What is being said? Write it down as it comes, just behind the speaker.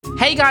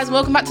Hey guys,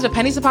 welcome back to the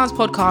Pennies to Pounds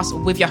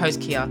podcast with your host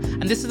Kia.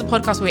 And this is the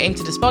podcast where we aim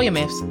to dispel your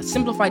myths,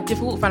 simplify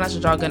difficult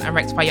financial jargon, and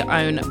rectify your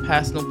own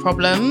personal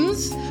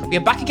problems. We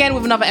are back again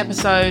with another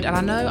episode, and I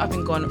know I've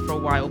been gone for a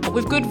while, but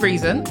with good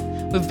reason.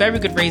 With very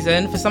good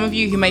reason. For some of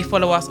you who may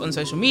follow us on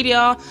social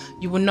media,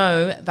 you will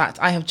know that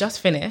I have just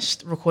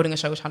finished recording a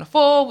show with Channel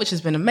 4, which has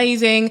been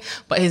amazing,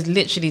 but it has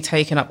literally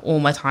taken up all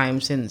my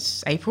time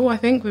since April, I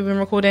think we've been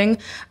recording.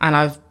 And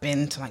I've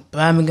been to like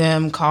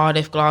Birmingham,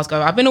 Cardiff,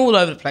 Glasgow. I've been all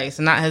over the place,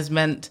 and that has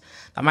meant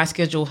that my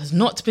schedule has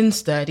not been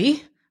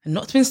steady,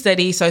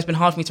 so it's been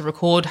hard for me to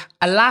record.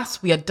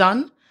 Alas, we are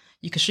done.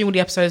 You can stream all the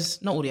episodes,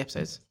 not all the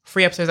episodes,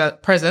 3 episodes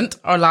at present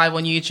are live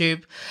on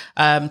YouTube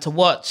to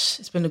watch.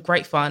 It's been a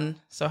great fun,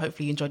 so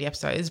hopefully you enjoy the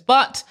episodes.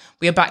 But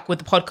we are back with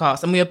the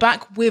podcast, and we are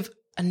back with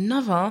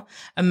another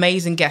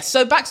amazing guest.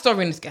 So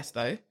backstory on this guest,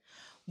 though.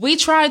 We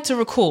tried to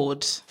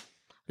record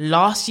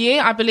last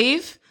year, I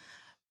believe.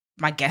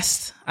 My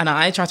guest and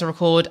I tried to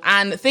record,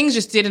 and things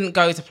just didn't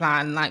go to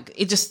plan.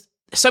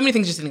 So many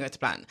things just didn't go to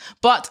plan.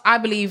 But I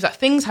believe that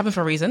things happen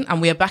for a reason,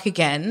 and we are back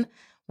again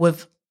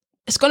with...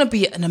 It's going to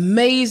be an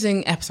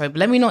amazing episode. But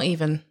let me not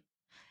even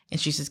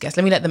introduce this guest.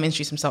 Let me let them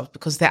introduce themselves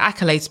because their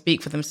accolades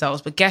speak for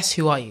themselves. But guess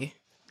who are you?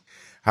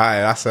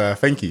 Hi,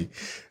 thank you.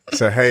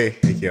 So, hey,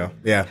 Kia.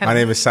 Yeah, my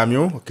name is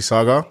Samuel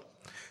Okusaga.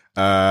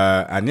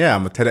 And yeah,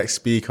 I'm a TEDx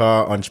speaker,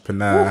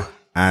 entrepreneur,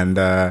 and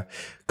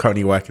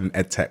currently working in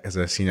EdTech as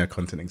a senior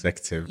content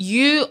executive.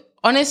 You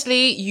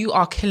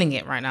are killing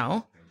it right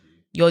now.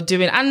 You're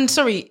doing, and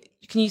sorry,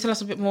 can you tell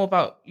us a bit more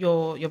about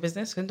your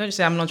business? Don't just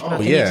say I'm an entrepreneur.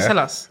 Can you just tell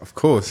us? Of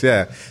course,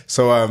 yeah.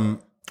 So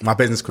my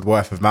business called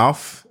Word of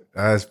Mouth.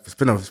 It's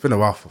been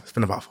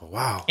about for a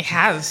while. It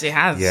has.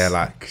 Yeah,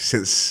 like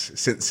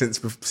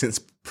since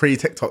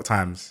pre-TikTok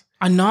times.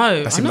 I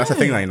know. That's the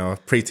thing, like, you know,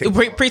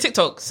 pre-TikTok.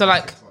 Pre-TikTok. So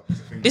like,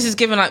 this is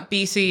given like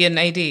BC and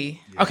AD. Yeah,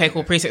 okay,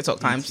 cool. Pre-TikTok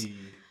times.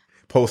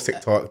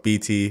 Post-TikTok,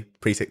 BT,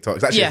 pre-TikTok.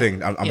 It's actually a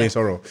thing. I'm being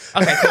sorrow.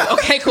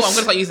 Okay, cool. I'm going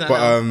to start using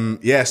that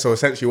now. So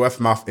essentially Word of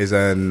Mouth is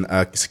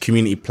it's a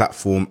community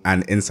platform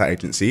and insight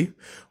agency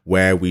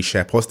where we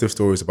share positive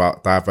stories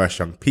about diverse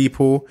young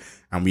people,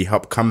 and we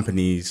help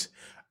companies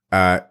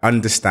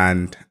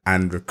understand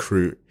and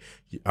recruit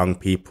young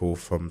people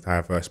from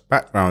diverse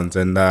backgrounds.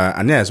 And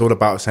it's all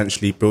about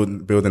essentially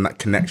building that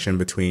connection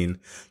between,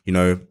 you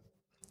know,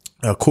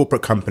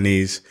 corporate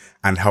companies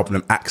and helping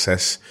them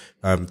access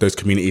those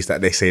communities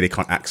that they say they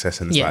can't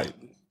access. And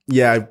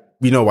it's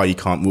we know why you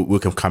can't. We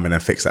can come in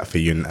and fix that for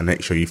you and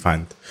make sure you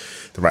find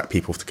the right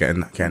people to get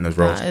in those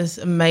roles. That is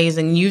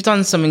amazing. You've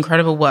done some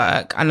incredible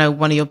work. I know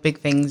one of your big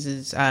things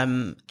is,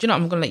 I'm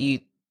going to let you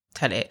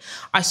tell it.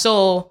 I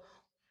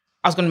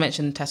was going to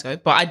mention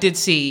Tesco, but I did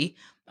see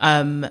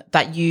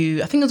that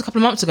you, I think it was a couple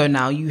of months ago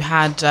now, you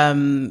had,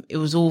 it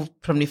was all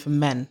probably for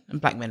men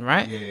and black men,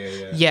 right?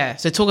 Yeah.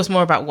 So talk us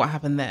more about what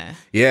happened there.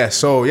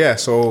 So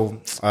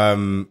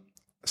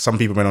some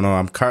people may not know,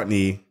 I'm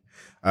currently,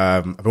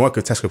 I've been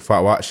working with Tesco for quite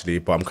a while actually,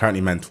 but I'm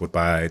currently mentored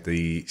by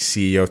the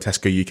CEO of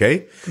Tesco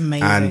UK.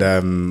 Amazing. And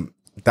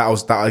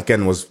that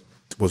again was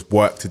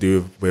work to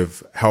do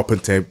with helping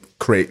to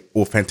create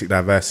authentic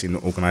diversity in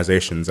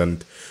organizations.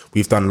 And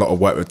we've done a lot of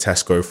work with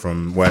Tesco,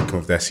 from working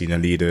with their senior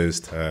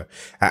leaders to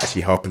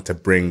actually helping to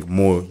bring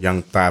more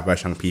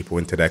diverse young people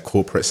into their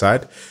corporate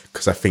side.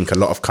 Because I think a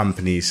lot of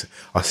companies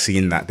are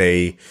seeing that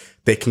they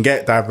can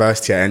get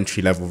diversity at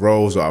entry level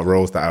roles, or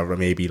roles that are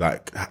maybe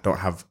like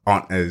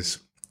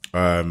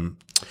aren't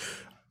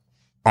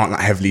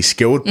that heavily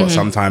skilled, but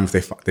sometimes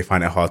they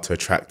find it hard to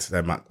attract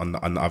them on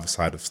the other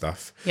side of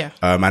stuff.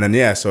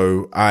 Yeah.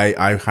 So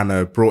I kind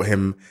of brought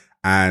him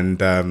and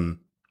to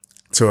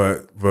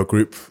a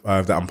group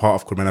that I'm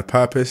part of called Men of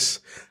Purpose,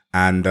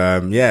 and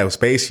it was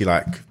basically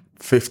like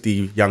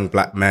 50 young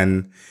black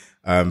men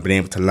being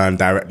able to learn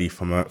directly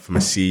from a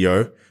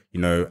CEO, you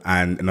know,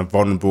 and in a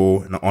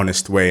vulnerable and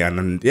honest way,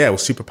 and it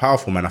was super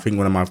powerful, man. I think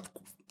one of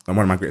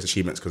my greatest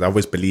achievements, because I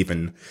always believe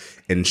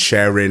in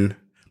sharing,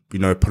 you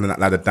know, pulling that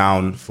ladder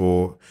down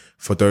for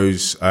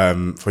those,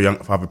 for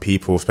other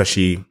people,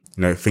 especially,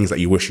 you know, things that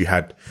you wish you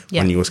had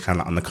when you was kind of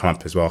like on the come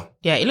up as well.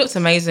 Yeah, it looks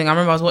amazing. I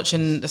remember I was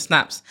watching the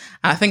snaps,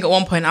 and I think at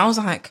one point I was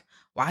like,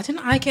 why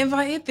didn't I get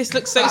invited? This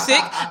looks so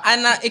sick.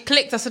 And it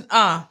clicked. I said,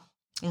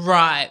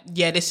 right.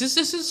 Yeah, this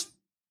is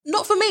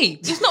not for me.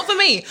 It's not for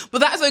me. But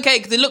that's okay,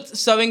 because it looked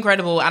so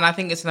incredible, and I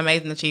think it's an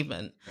amazing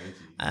achievement.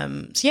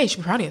 So yeah, you should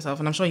be proud of yourself,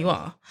 and I'm sure you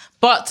are.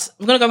 But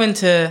we're going to go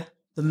into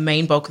the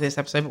main bulk of this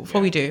episode. But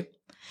before we do,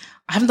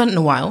 I haven't done it in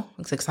a while,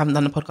 because I haven't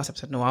done a podcast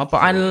episode in a while, but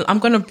I'm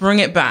going to bring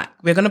it back.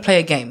 We're going to play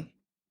a game.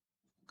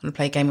 I'm going to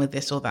play a game with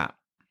this or that.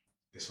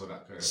 This or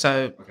that. Okay.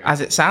 So as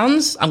it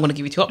sounds, I'm going to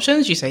give you 2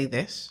 options. You say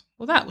this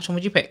or that. Which one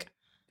would you pick?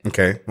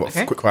 Okay.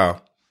 Quick fire?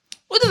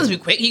 Well, it doesn't have to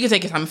be quick. You can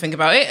take your time and think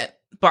about it.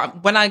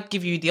 But when I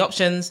give you the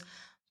options,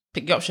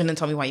 pick the option and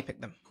tell me why you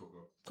picked them.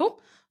 Cool.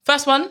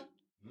 First one,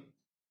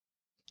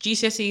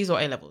 GCSEs or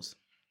A-levels?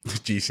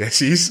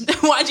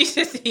 GCSEs. Why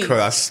GCSEs? Because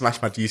I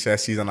smashed my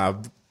GCSEs and I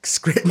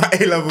scraped my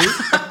A-levels.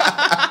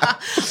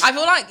 I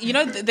feel like, you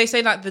know, they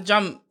say like the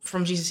jump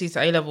from GCSEs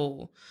to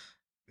A-level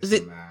Is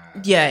it?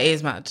 Yeah, it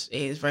is mad.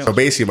 It is very So much.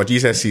 basically, my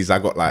GCSEs, I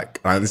got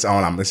like, this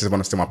is one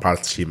of still my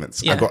proudest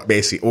achievements. Yeah. I got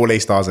basically all A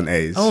stars and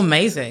A's. Oh,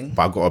 amazing.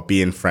 But I got a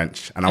B in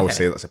French. And I would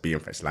say that's a B in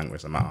French language,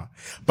 doesn't matter.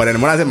 But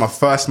then when I did my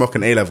first mock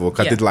in A-level,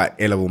 because I did like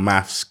A-level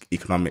maths,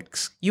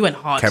 economics, You went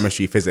hard.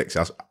 chemistry, physics.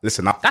 That's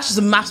just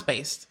a maths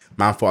based.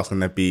 man thought I was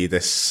going to be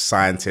this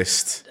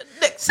scientist.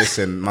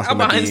 Listen, I was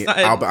going to be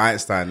Albert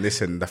Einstein.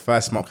 Listen, the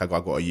first mock I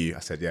got a U. I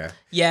said, yeah.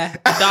 Yeah,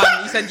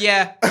 done. You said,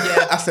 yeah.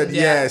 I said,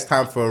 yeah, it's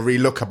time for a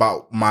relook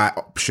about my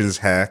options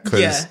here.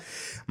 Because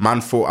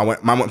man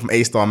went from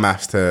A star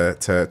maths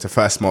to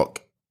first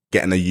mock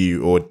getting a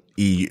U or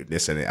E.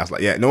 Listen, I was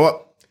like, yeah, you know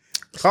what?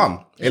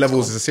 Calm.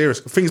 A-levels is a serious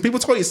thing. People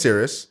tell you it's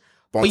serious.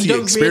 But you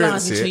don't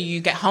realise until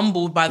you get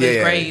humbled by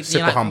those grades.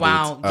 You're like, humbled.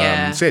 Wow,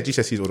 yeah. So yeah,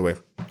 GCSEs all the way.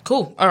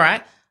 Cool. All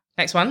right.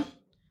 Next one.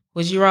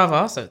 Would you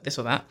rather, so this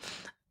or that,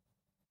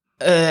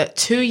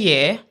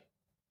 2-year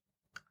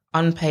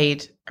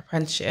unpaid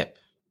apprenticeship?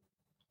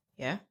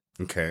 Yeah.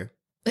 Okay.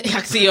 I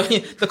can see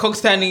the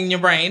cogs turning in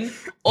your brain.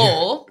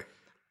 Or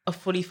a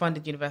fully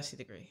funded university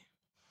degree?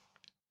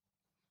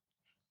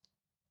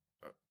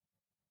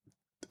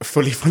 A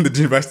fully funded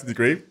university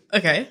degree?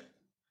 Okay.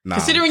 Nah,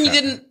 considering you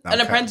didn't an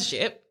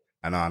apprenticeship.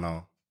 I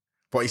know.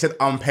 But you said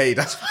unpaid.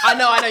 That's I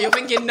know. You're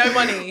thinking no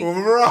money.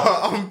 Bro,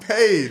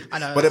 unpaid. I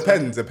know. But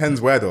depends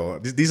where though.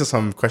 These are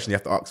some questions you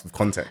have to ask with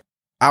context.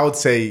 I would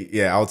say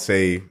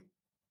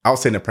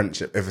an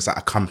apprenticeship if it's at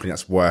a company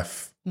that's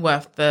worth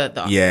the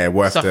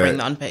suffering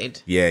the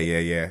unpaid.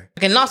 Yeah.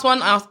 Okay, last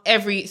one. I asked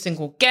every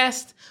single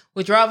guest: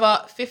 would you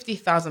rather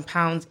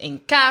 £50,000 in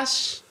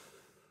cash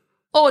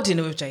or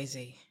dinner with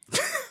Jay-Z?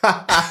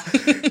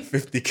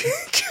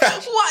 50k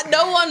cash. What?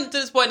 No one to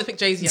this point has picked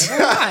Jay-Z.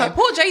 Why?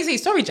 Poor Jay-Z.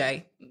 Sorry,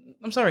 Jay.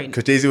 I'm sorry.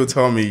 Because Jay-Z would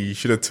tell me you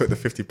should have took the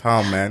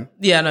 £50, man.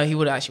 Yeah, no, he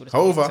would have actually.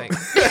 Over.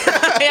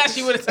 He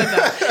actually would have said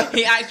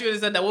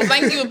that. Well,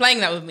 thank you for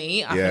playing that with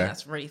me. I think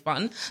that's really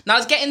fun. Now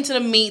let's get into the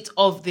meat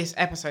of this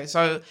episode.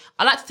 So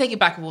I like to take it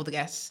back with all the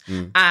guests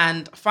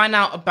and find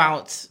out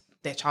about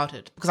their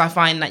childhood, because I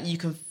find that you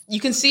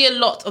can see a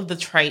lot of the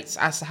traits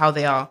as to how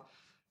they are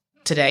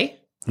today.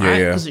 Right?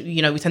 Because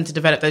we tend to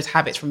develop those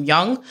habits from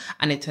young,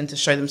 and they tend to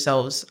show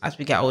themselves as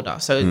we get older.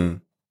 So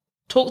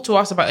talk to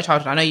us about your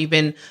childhood. I know you've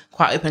been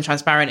quite open and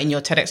transparent in your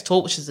TEDx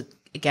talk, which is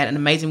again an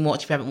amazing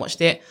watch if you haven't watched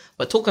it.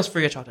 But talk us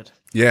through your childhood.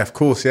 Yeah, of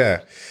course.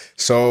 Yeah.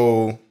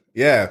 So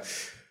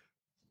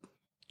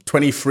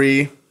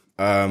 23,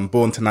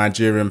 born to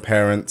Nigerian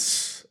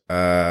parents.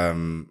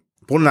 Born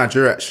in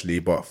Nigeria actually,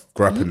 but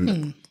grew up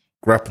in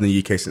the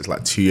UK since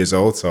like 2 years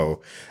old.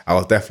 So I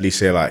would definitely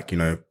say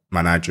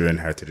my Nigerian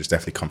heritage has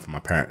definitely come from my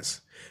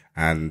parents.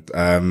 And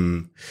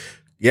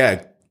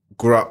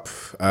grew up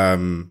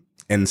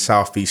in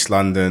Southeast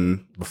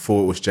London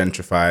before it was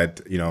gentrified,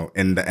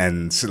 in the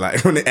ends.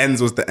 Like when the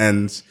ends was the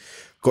ends.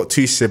 Got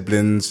 2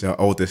 siblings,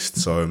 oldest.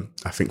 So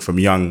I think from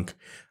young,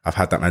 I've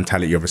had that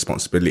mentality of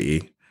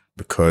responsibility,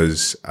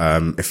 because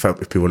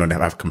if people don't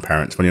have African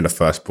parents, when you're the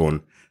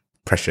firstborn,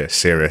 pressure is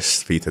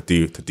serious for you to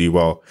do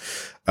well.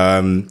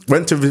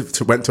 Went to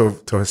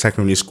a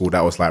secondary school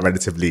that was like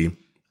relatively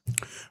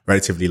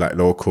like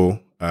local.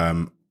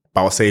 But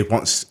I would say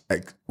once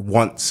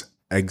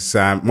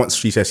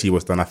GCSE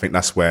was done, I think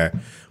that's where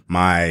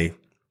my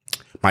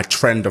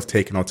trend of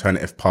taking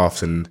alternative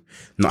paths and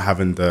not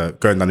having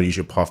going down the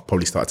usual path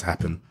probably started to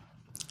happen.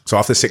 So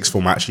after sixth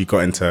form, I actually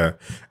got into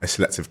a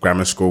selective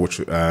grammar school, which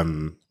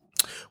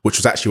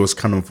was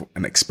kind of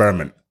an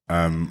experiment,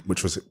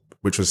 which was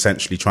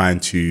essentially trying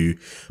to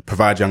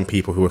provide young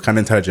people who were kind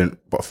of intelligent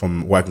but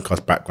from working class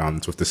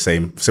backgrounds with the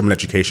similar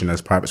education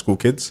as private school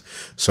kids.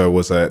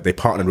 So they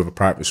partnered with a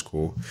private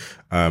school,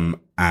 and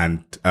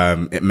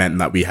it meant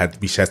that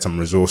we shared some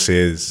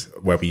resources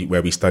where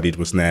we studied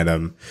was near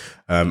them,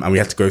 and we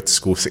had to go to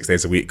school 6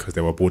 days a week because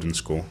they were boarding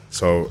school.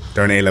 So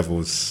during A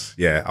levels,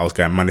 I was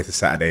going Monday to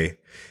Saturday.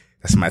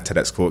 That's my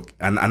TEDx talk,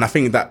 and I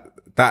think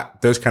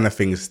that those kind of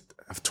things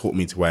have taught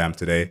me to where I am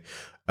today,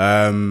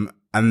 and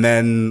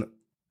then.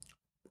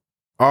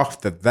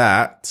 After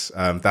that,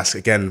 that's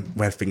again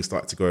where things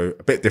started to go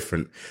a bit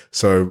different.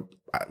 So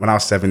when I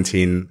was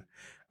 17,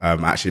 I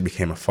actually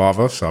became a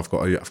father. So I've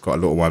got a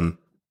little one,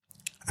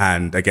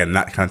 and again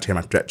that kind of changed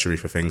my trajectory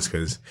for things,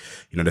 because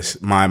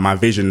my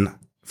vision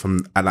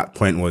from at that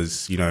point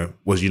was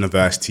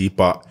university,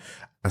 but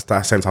at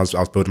the same time I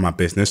was building my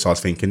business. So I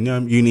was thinking,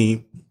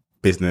 uni,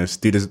 business,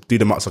 do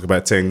the Mark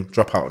Zuckerberg thing,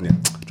 drop out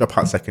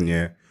second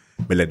year.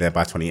 Millionaire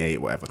by 28,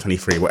 whatever,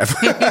 23, whatever.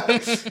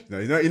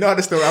 you know how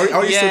the story.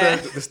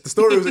 The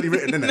story was already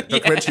written, didn't it?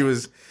 Documentary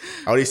was.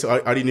 I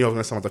already knew I was going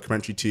to start a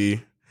documentary too.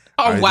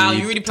 Oh wow,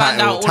 you really planned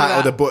out all title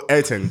of that. The book,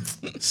 everything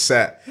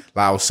set.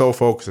 Like I was so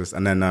focused,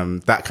 and then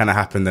that kind of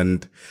happened,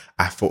 and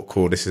I thought,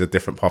 cool, this is a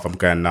different path I'm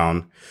going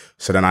down.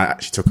 So then I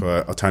actually took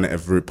an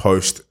alternative route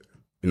post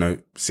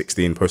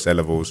 16 post A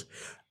levels.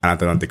 And I've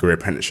done a degree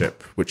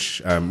apprenticeship,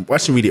 which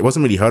actually it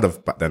wasn't really heard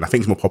of back then. I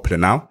think it's more popular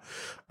now,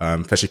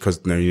 especially because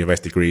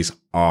university degrees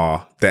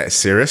are that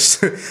serious.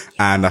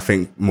 And I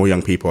think more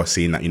young people are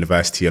seeing that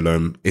university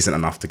alone isn't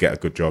enough to get a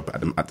good job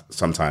at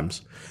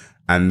sometimes.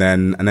 And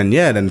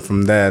then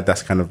from there,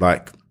 that's kind of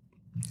like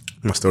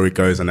my story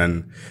goes. And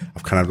then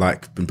I've kind of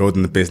like been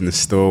building the business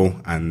still,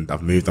 and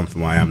I've moved on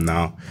from where I am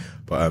now.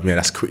 But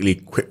that's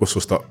quick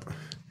whistle stop.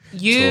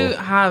 You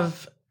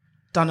have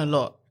done a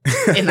lot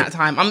in that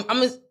time.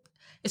 I'm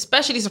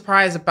especially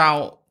surprised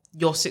about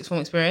your sixth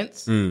form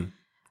experience.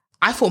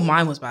 I thought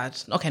mine was bad.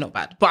 Okay, not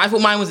bad, but I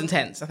thought mine was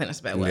intense. I think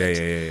that's a better word.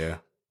 Yeah.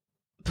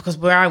 Because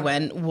where I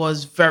went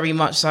was very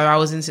much so. I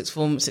was in sixth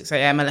form, 6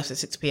 a.m. I left at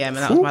 6 p.m.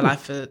 and that was my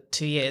life for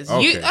 2 years.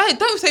 Okay.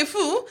 Don't say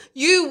fool.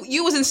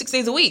 You was in 6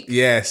 days a week.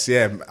 Yes,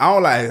 yeah.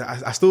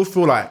 I still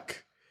feel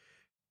like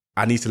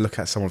I need to look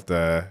at some of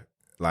the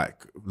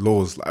like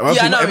laws. Like,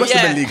 it must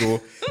have been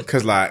legal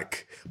because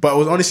like, but it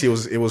was honestly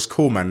it was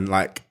cool, man.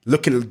 Like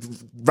looking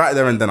right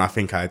there and then, I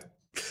think I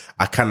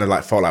kind of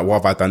like felt like, what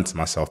have I done to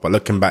myself? But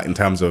looking back in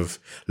terms of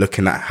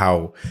looking at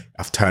how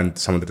I've turned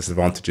some of the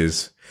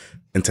disadvantages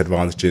into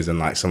advantages, and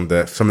like some of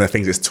the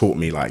things it's taught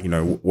me, like, you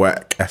know,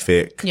 work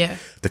ethic,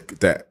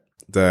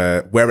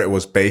 the where it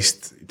was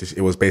based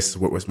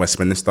with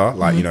Westminster,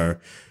 like, you know,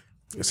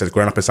 it says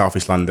growing up in South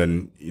East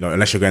London, you know,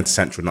 unless you're going to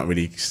Central, you're not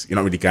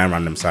really going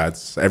around them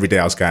sides. So every day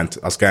I was going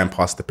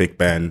past the Big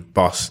Ben,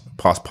 past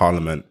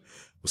Parliament,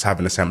 was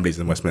having assemblies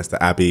in Westminster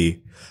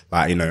Abbey.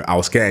 Like, you know, I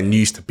was getting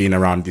used to being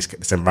around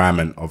this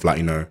environment of like,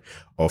 you know,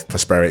 of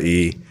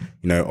prosperity,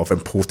 you know, of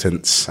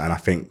importance. And I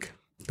think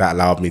that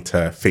allowed me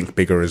to think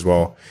bigger as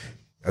well.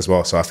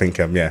 So I think,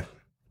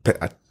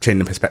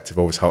 changing perspective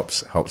always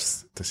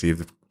helps to see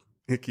the,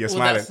 you're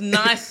smiling. That's a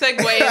nice segue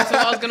into what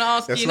I was going to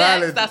ask you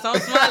next. That's why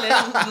I'm smiling.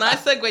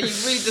 Nice segue.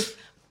 You really just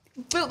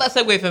built that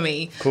segue for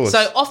me.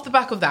 So off the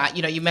back of that,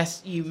 you know, you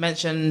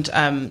mentioned,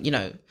 you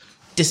know,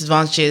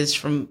 disadvantages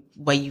from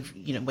where you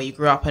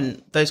grew up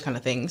and those kind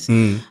of things.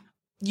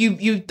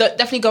 You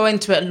definitely go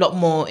into it a lot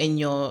more in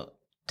your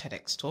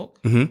TEDx talk.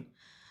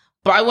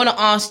 But I want to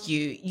ask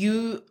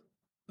you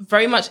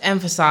very much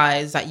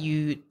emphasize that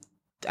you,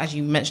 as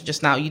you mentioned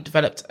just now, you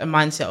developed a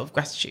mindset of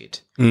gratitude.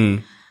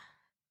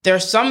 There are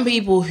some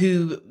people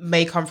who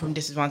may come from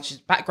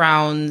disadvantaged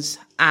backgrounds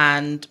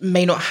and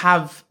may not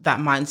have that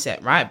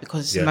mindset, right?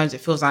 Because sometimes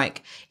it feels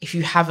like if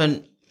you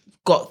haven't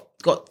got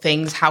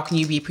things, how can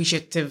you be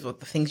appreciative of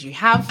the things you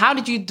have? How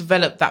did you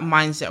develop that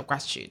mindset of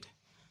gratitude?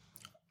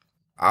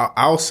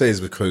 I'll say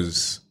it's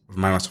because of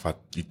my myself,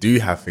 you do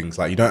have things.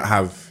 Like you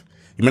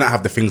may not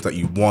have the things that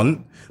you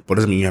want, but it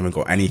doesn't mean you haven't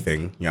got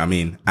anything. You know what I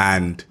mean?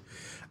 And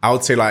I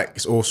would say like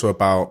it's also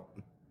about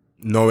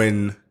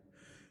knowing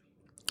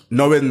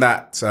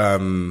that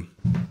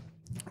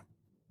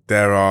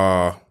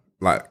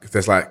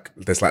there's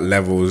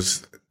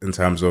levels in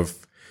terms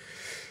of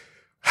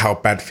how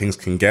bad things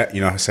can get.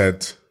 You know, I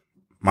said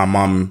my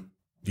mum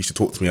used to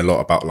talk to me a lot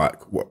about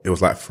like what it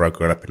was like for her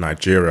growing up in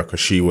Nigeria,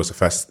 because she was a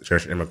first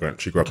generation immigrant.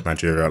 She grew up in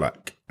Nigeria,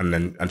 like,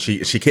 and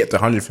she kept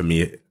 100 for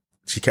me.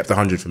 She kept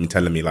 100 for me,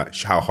 telling me like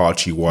how hard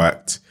she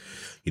worked,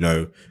 you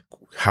know,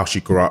 how she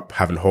grew up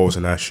having holes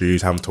in her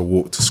shoes, having to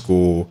walk to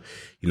school,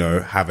 you know,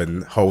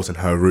 having holes in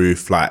her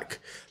roof, like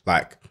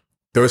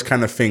those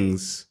kind of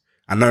things.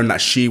 And knowing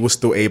that she was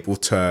still able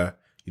to,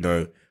 you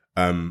know,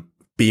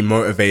 be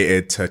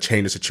motivated to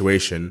change the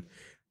situation.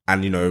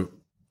 And, you know,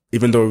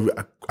 even though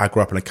I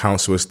grew up in a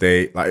council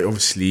estate, like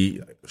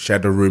obviously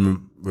shared a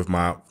room with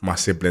my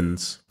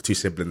siblings, 2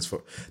 siblings,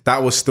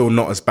 that was still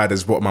not as bad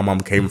as what my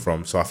mum came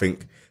from. So I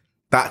think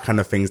that kind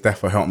of things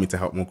definitely helped me to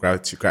help more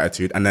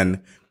gratitude. And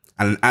then,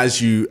 and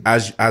as you're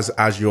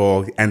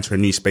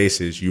entering new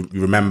spaces, you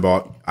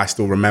remember, I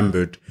still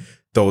remembered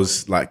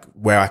those, like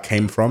where I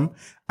came from.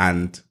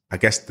 And I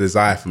guess the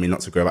desire for me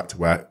not to go back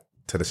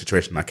to the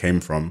situation I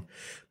came from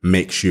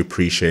makes you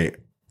appreciate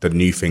the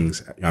new things.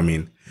 You know what I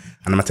mean?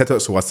 And in my TED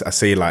Talk, so I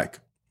say like,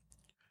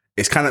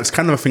 it's kind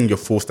of a thing you're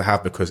forced to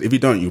have, because if you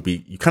don't, you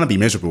kind of be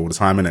miserable all the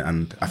time, innit?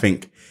 And I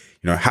think,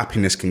 you know,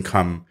 happiness can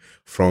come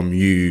from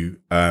you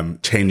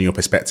changing your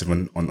perspective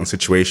on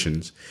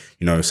situations.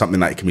 You know,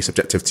 something that can be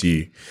subjective to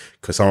you,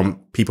 because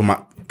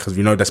because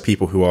we know there's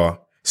people who are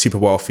super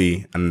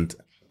wealthy and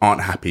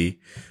aren't happy,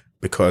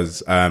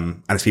 because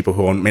and there's people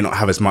who may not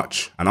have as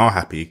much and are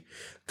happy.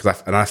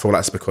 And I feel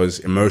that's because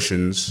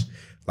emotions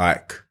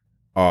like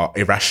are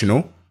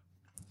irrational.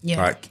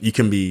 Yeah. Like you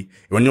can be,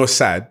 when you're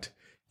sad,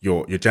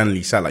 you're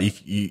generally sad.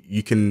 Like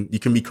you can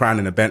be crying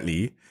in a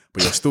Bentley,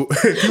 but you're still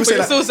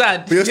still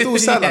sad. But you're still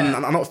sad. Yeah.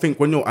 And I don't think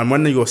when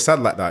you're sad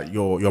like that,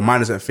 your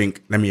mind doesn't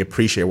think, let me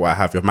appreciate what I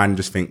have. Your mind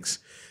just thinks,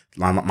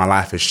 my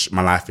life is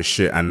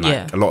shit. And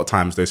like a lot of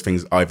times those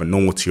things are even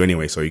normal to you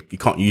anyway. So you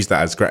can't use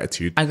that as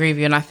gratitude. I agree with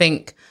you. And I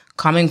think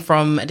coming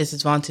from a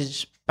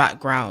disadvantaged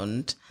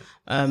background,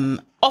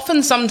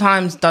 often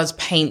sometimes does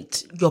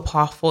paint your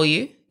path for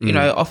you. You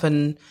know,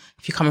 often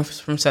if you're coming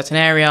from a certain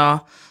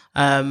area.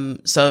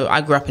 So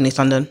I grew up in East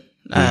London.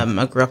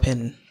 I grew up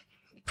in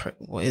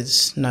what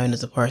is known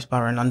as the poorest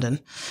borough in London.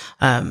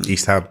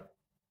 East Ham.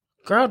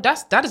 Girl,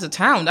 that is a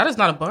town. That is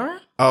not a borough.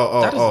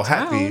 Oh,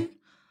 Hackney.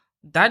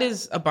 That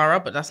is a borough,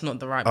 but that's not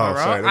the right borough.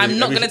 Sorry, I'm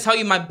not going to tell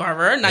you my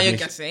borough. Now you're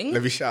guessing.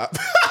 Let me shut up.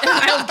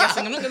 I'm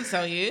guessing. I'm not going to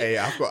tell you. Hey,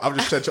 I'm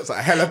just trying shots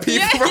at hella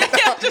people right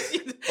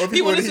now.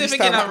 People listening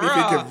thinking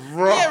raw.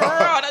 Yeah,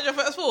 raw. That's your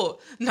first thought.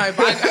 No,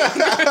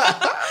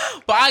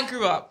 but I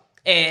grew up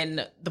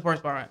in the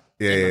poorest borough.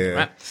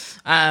 Yeah.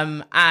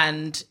 Right?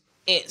 And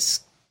it's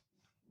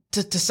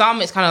to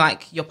some, it's kind of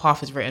like your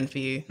path is written for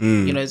you.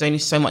 You know, there's only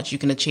so much you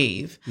can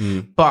achieve.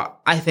 But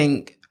I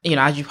think, you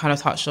know, as you kind of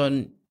touched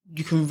on,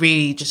 you can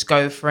really just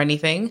go for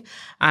anything.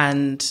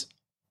 And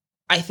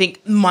I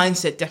think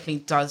mindset definitely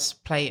does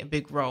play a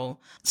big role.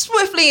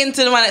 Swiftly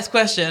into my next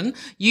question.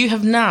 You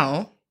have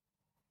now,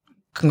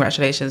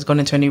 congratulations, gone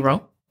into a new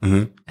role,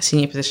 a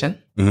senior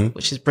position,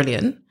 which is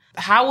brilliant.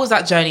 How was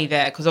that journey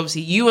there? Because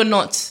obviously you are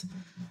not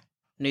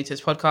new to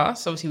this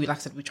podcast. Obviously, like I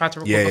said, we tried to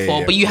record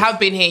before, but you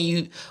have been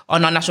here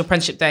on our National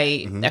Apprenticeship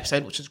Day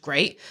episode, which was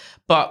great.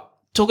 But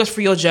talk us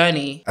through your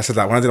journey. I said,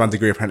 like, when I did my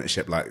degree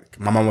apprenticeship, like,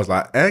 my mum was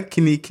like,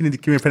 can you give me an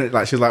apprenticeship?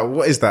 Like, she was like,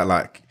 what is that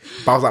like?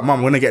 But I was like, Mum,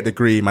 I'm going to get a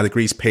degree. My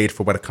degree's paid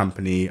for by the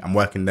company. I'm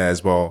working there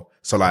as well.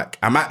 So, like,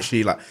 I'm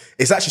actually, like,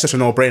 it's actually such a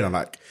no-brainer.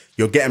 Like,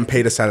 you're getting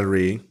paid a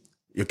salary,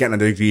 you're getting a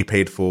degree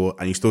paid for,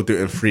 and you still do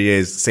it in 3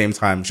 years at the same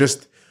time.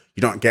 Just,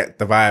 you don't get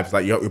the vibes.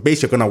 Like, you're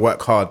basically going to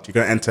work hard. You're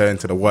going to enter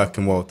into the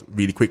working world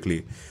really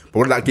quickly. But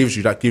what that gives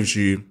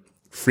you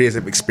 3 years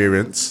of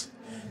experience.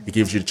 It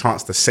gives you the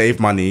chance to save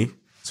money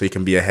so you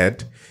can be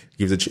ahead.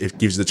 It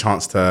gives you the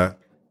chance to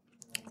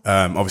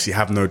obviously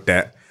have no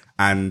debt,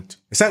 and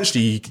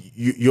essentially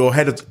you're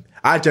ahead of.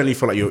 I generally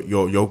feel like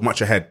you're much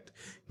ahead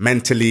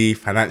mentally,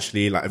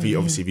 financially. Like if you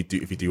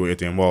do what you're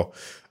doing well,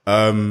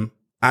 and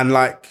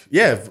like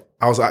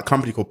I was at a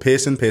company called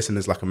Pearson. Pearson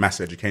is like a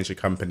massive education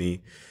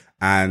company,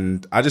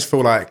 and I just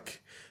feel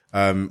like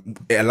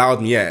it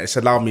allowed me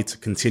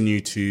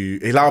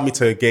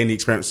to gain the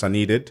experience I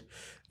needed.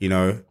 You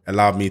know,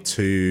 allowed me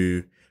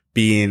to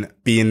be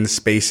in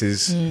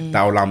spaces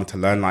that will allow me to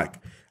learn. Like,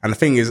 and the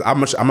thing is,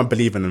 I'm a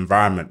believer in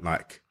environment.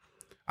 Like,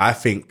 I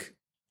think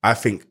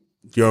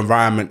your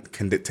environment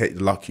can dictate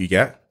the luck you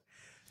get.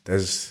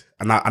 I've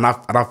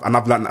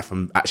learned that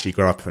from actually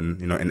growing up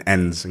in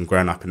ends and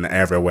growing up in the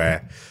area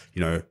where,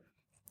 you know,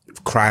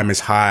 crime is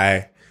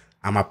high.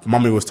 And my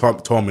mummy was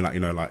told me, like, you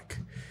know, like,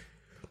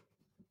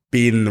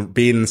 being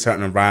in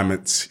certain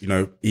environments, you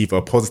know, either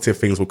positive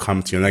things will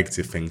come to you,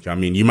 negative things. You know what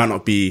I mean? You might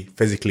not be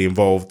physically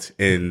involved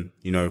in,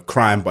 you know,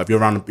 crime, but if you're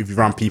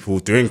around people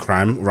doing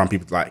crime, around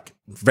people, like,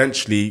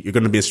 eventually you're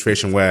going to be in a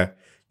situation where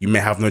you may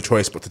have no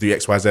choice but to do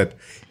X, Y, Z.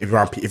 If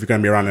you're going to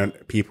be around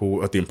people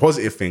who are doing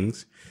positive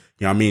things,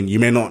 you know what I mean? You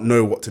may not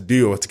know what to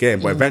do or to get in,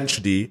 but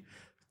eventually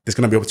there's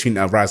going to be opportunity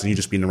that arises and you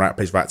just be in the right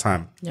place, right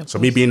time. Yeah, so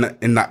me being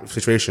in that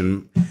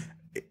situation,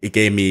 it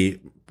gave me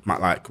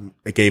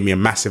a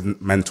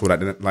massive mentor so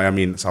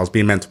I was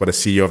being mentored by the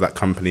CEO of that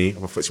company,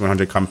 of a FTSE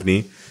 100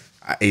 company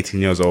at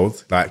 18 years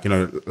old, like, you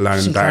know,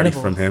 learning directly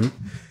from him. You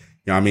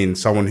know what I mean?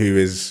 Someone who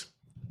is,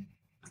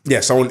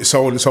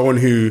 someone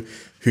who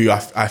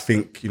I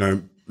think, you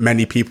know,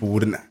 many people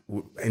wouldn't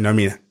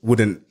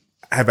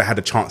ever had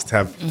a chance to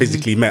have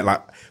physically met.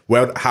 Like,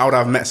 well, how would I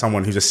have met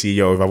someone who's a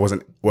CEO if I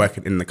wasn't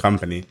working in the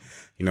company?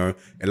 You know,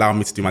 it allowed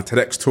me to do my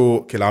TEDx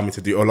talk, allowed me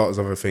to do a lot of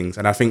other things.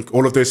 And I think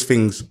all of those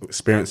things,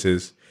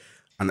 experiences,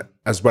 and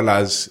as well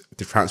as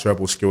the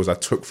transferable skills I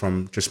took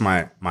from just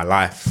my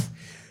life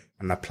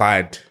and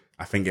applied,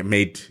 I think it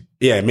made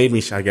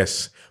me, I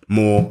guess,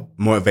 more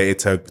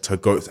motivated to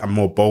go and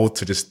more bold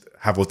to just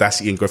have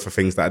audacity and go for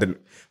things that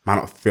might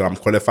not feel I'm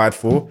qualified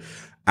for.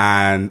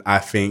 And I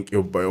think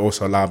it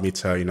also allowed me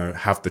to, you know,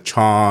 have the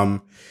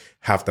charm,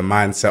 have the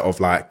mindset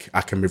of, like,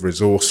 I can be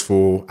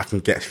resourceful, I can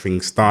get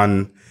things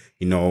done.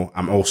 You know,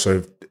 I'm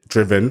also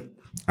driven,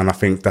 and I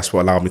think that's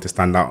what allowed me to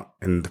stand out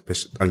and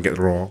get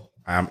the role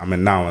I'm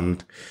in now.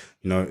 And,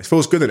 you know, it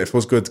feels good, and it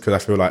feels good because I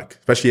feel like,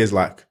 especially as,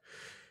 like,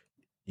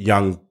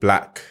 young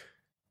black,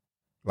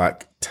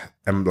 like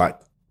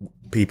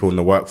people in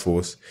the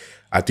workforce,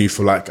 I do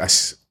feel like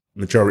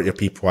majority of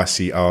people I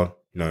see are,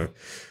 you know,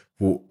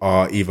 who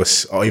are either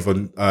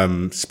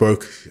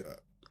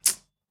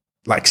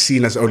like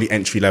seen as only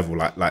entry level,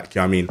 like, you know what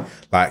I mean?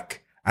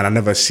 Like, and I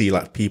never see,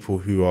 like, people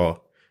who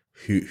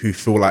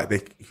feel like they,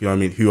 you know what I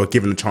mean, who are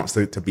given a chance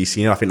to be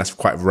seen. I think that's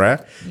quite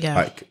rare. Yeah.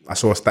 Like, I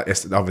saw a stat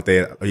the other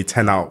day, only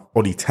 10 out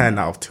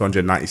of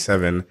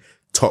 297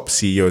 top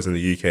CEOs in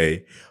the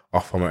UK are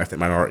from an ethnic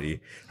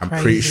minority. I'm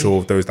pretty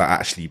sure those that are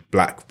actually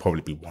black will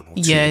probably be one or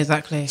two. Yeah,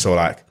 exactly. So,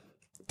 like,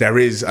 there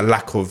is a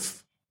lack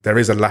of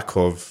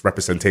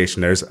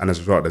representation. There is a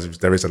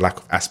lack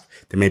of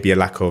there may be a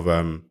lack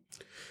of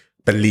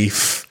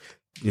belief.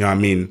 You know what I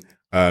mean?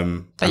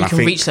 That you can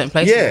reach certain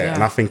places. Yeah,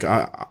 and I think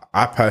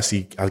I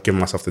personally, I've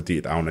given myself the duty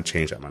that I want to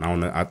change that, man.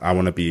 I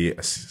want to be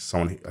a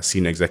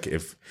senior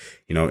executive,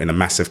 you know, in a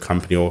massive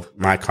company or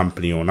my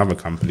company or another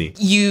company.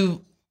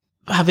 You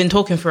have been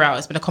talking throughout.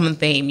 It's been a common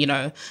theme, you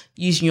know,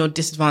 using your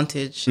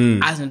disadvantage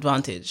as an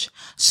advantage.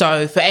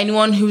 So for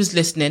anyone who's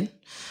listening,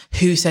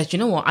 who said, you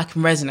know what, I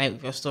can resonate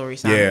with your story,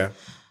 Sam. Yeah.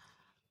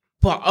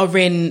 but are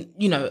in,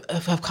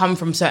 have come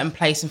from a certain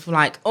place and feel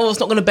like, oh, it's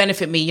not going to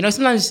benefit me.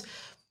 Sometimes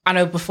I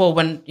know before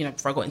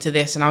before I got into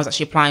this and I was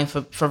actually applying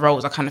for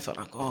roles, I kind of felt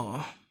like,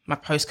 oh, my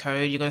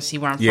postcode, you're going to see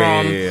where I'm from.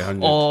 Yeah,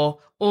 or,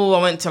 oh,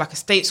 I went to like a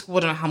state school, I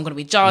don't know how I'm going to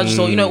be judged,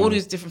 or, all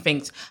these different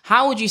things.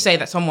 How would you say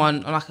that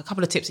someone, or like a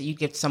couple of tips that you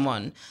give to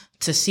someone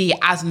to see it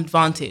as an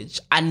advantage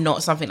and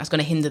not something that's going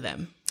to hinder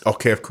them?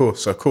 Okay, of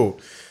course. So cool.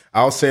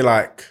 I'll say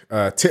like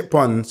tip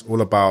one's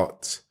all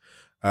about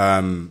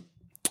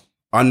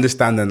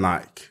understanding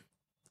like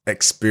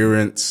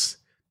experience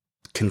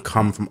can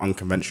come from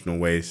unconventional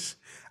ways.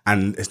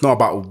 And it's not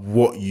about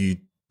what you,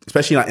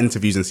 especially like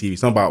interviews and CVs,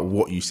 it's not about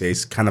what you say,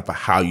 it's kind of about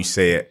how you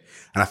say it.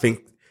 And I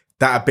think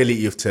that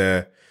ability of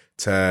to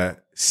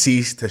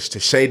see, to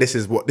say this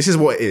is what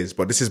it is,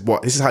 but this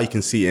is how you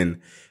can see it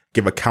and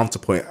give a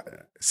counterpoint,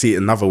 see it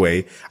another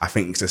way. I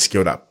think it's a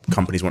skill that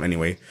companies want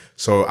anyway.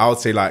 So I would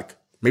say like,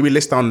 maybe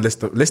list down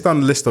a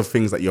list of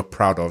things that you're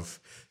proud of,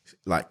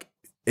 like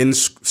in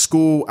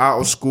school, out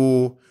of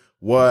school,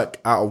 work,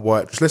 out of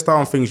work. Just list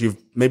down things you've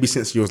maybe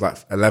since you was like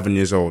 11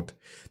 years old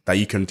that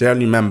you can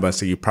generally remember and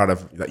say you're proud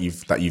of that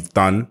you've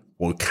done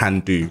or can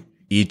do.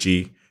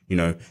 E.g.,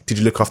 did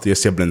you look after your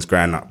siblings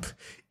growing up?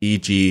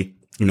 E.g.,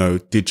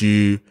 did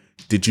you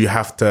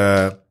have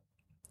to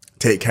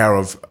take care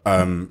of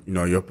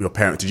your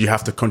parents? Did you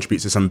have to contribute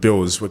to some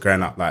bills when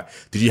growing up? Like,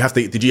 did you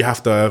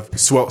have to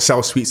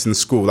sell sweets in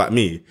school like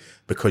me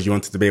because you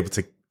wanted to be able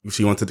to?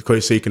 So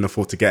you can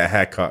afford to get a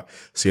haircut,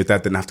 so your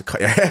dad didn't have to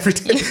cut your hair every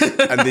day,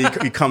 and then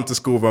you come to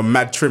school with a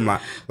mad trim.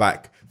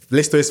 Like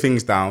list those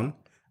things down,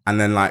 and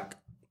then like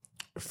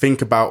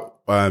think about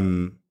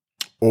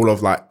all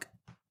of like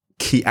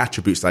key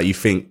attributes that you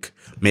think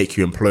make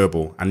you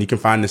employable. And you can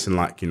find this in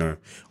like,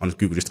 on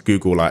Google, just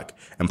Google like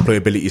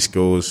employability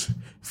skills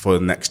for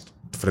the next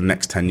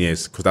 10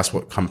 years, because that's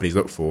what companies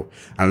look for.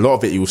 And a lot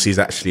of it you will see is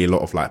actually a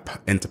lot of like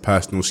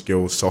interpersonal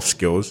skills, soft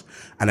skills,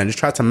 and then just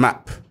try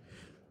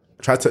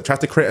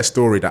to create a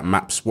story that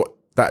maps what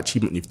that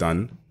achievement you've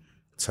done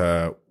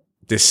to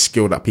this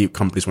skill that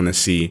companies want to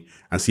see,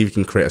 and see if you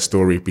can create a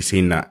story, be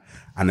seen that.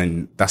 And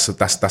then that's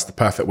the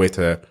perfect way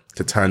to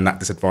turn that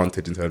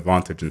disadvantage into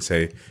advantage and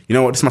say, you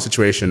know what, this is my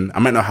situation. I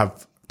might not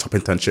have top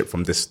internship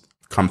from this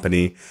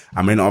company.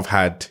 I may not have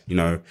had,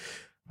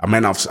 I may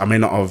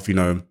not have,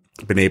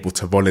 been able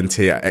to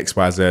volunteer at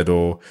XYZ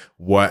or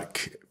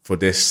work for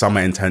this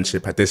summer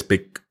internship at this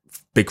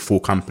big full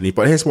company.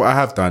 But here's what I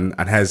have done,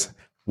 and here's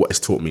what it's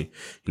taught me.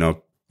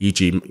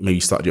 E.g., maybe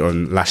you started your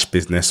own lash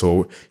business,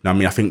 or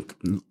I think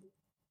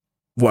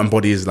what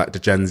embodies like the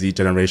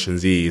Generation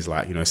Z is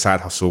like,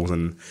 side hustles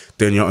and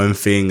doing your own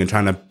thing and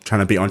trying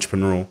to be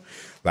entrepreneurial.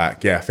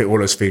 Like, yeah, I think all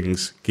those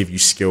things give you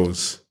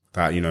skills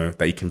that,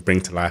 that you can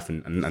bring to life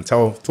and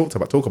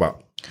talk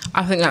about.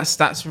 I think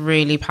that's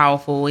really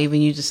powerful.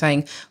 Even you just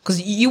saying,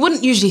 because you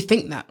wouldn't usually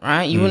think that,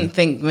 right? You wouldn't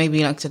think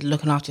maybe like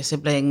looking after your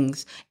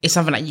siblings is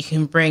something that you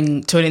can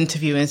bring to an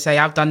interview and say,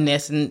 I've done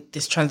this and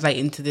this translate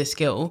into this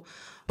skill.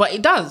 But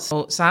it does.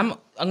 So, Sam,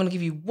 I'm going to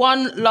give you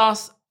one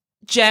last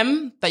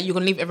gem that you're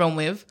going to leave everyone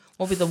with.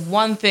 What will be the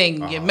one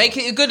thing? Yeah, make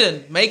it a good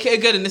one. Make it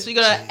a good one. This is what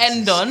you're going to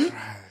end on.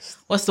 Christ.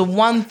 What's the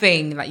one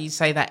thing that you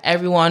say that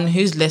everyone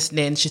who's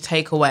listening should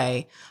take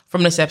away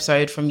from this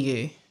episode from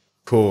you?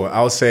 Cool.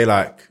 I would say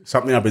like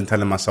something I've been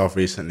telling myself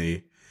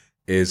recently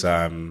is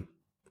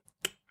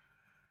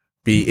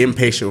be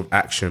impatient with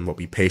action, but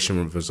be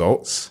patient with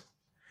results.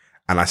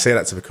 And I say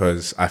that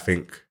because I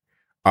think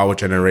our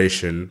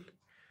generation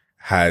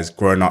has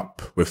grown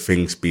up with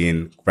things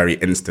being very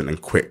instant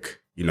and quick.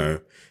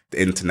 The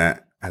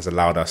internet has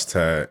allowed us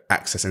to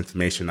access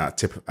information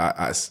at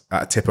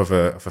a tip of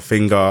a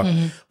finger.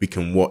 Mm-hmm. We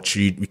can watch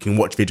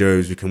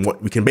videos.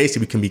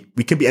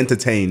 We can be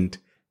entertained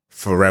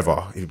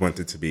forever if we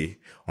wanted to be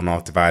on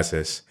our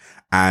devices.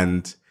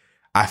 And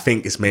I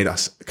think it's made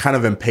us kind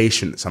of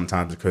impatient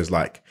sometimes because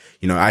like,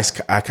 I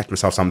catch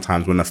myself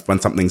sometimes when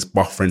something's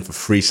buffering for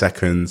 3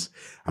 seconds,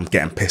 I'm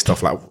getting pissed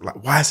off. Like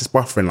why is this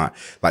buffering?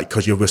 Like,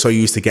 cause we're so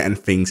used to getting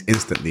things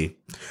instantly.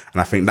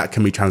 And I think that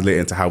can be translated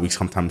into how we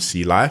sometimes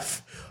see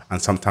life,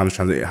 and sometimes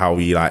translate how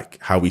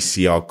we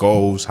see our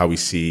goals, how we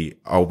see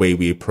our way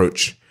we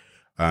approach,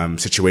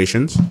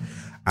 situations.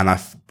 And I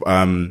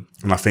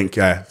think,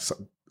 as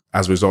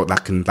a result,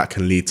 that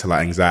can lead to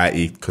like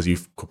anxiety, because we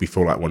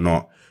feel like we're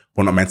not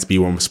meant to be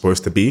what we're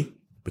supposed to be,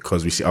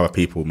 because we see other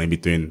people maybe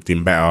doing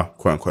better,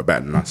 quote unquote,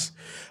 better than us.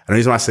 And the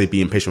reason why I say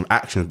be impatient with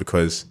action is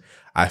because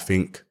I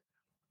think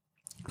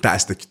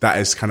that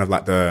is kind of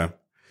like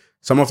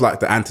some of like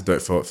the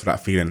antidote for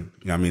that feeling.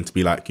 To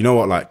be like,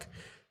 like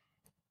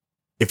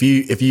if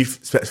you,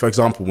 for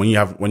example, when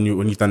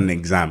you've done an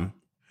exam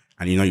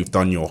and you've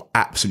done your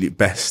absolute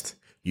best,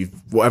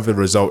 whatever the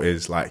result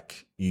is,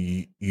 like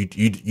you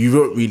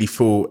won't really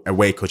feel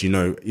away, because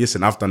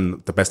listen, I've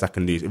done the best I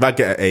can do. If I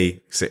get an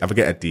A, if I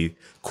get a D,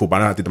 cool, but I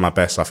know I did my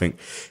best. So I think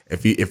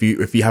if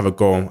you have a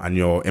goal and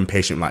you're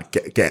impatient, like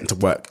getting to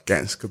work,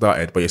 getting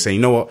started, but you're saying,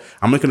 you know what,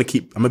 I'm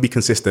gonna be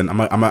consistent. I'm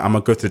gonna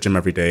go to the gym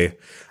every day.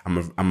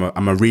 I'm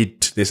gonna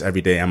read this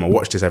every day. I'm gonna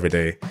watch this every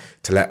day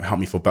to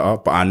help me feel better.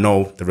 But I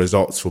know the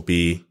results will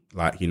be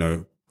like,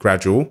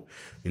 gradual,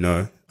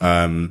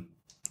 then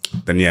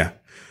yeah.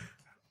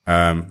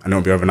 And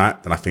it'll be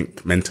overnight, then I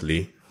think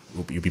mentally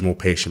you'll be more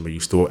patient, but you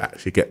still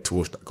actually get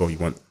towards that goal you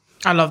want.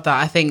 I love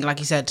that. I think, like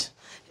you said,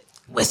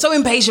 we're so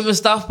impatient with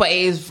stuff, but it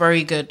is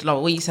very good.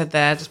 Like what you said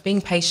there, just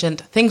being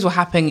patient, things will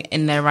happen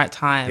in their right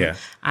time. Yeah.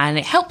 And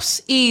it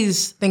helps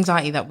ease the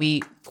anxiety that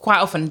we quite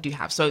often do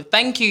have. So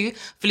thank you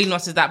for leading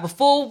us to that.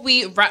 Before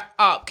we wrap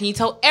up, can you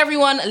tell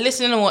everyone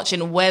listening and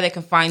watching where they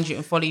can find you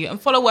and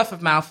follow Word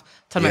of Mouth?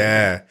 Tell them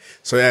everything.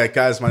 So yeah,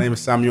 guys, my name is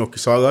Samuel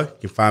Okusaga.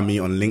 You can find me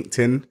on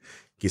LinkedIn.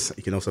 You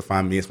can also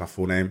find me, it's my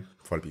full name.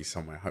 Probably be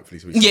somewhere. Hopefully,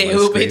 it's yeah, it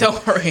will be.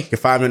 Don't worry. You can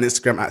find me on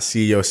Instagram at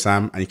CEO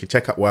Sam, and you can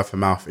check out Word of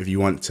Mouth if you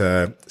want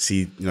to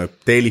see,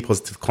 daily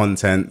positive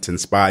content to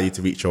inspire you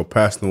to reach your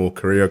personal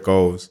career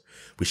goals.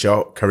 We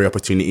share career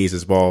opportunities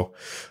as well.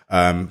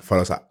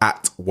 Follow us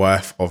at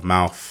Word of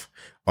Mouth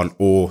on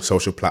all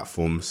social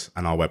platforms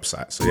and our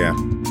website. So yeah,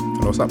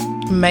 follow us up.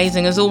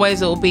 Amazing. As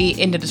always, it will be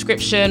in the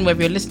description,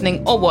 whether you're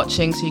listening or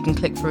watching, so you can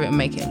click through it and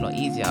make it a lot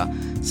easier.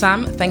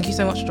 Sam, thank you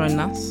so much for joining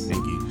us.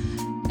 Thank you.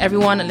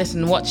 Everyone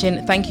listening and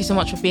watching, thank you so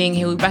much for being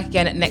here. We'll be back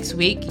again next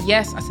week.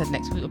 Yes, I said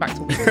next week. We're back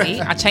to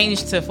weekly. I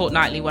changed to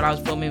fortnightly when I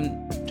was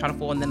filming Channel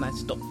 4 and then I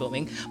stopped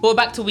filming. But we're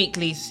back to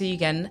weekly. See you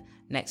again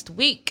next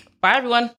week. Bye, everyone.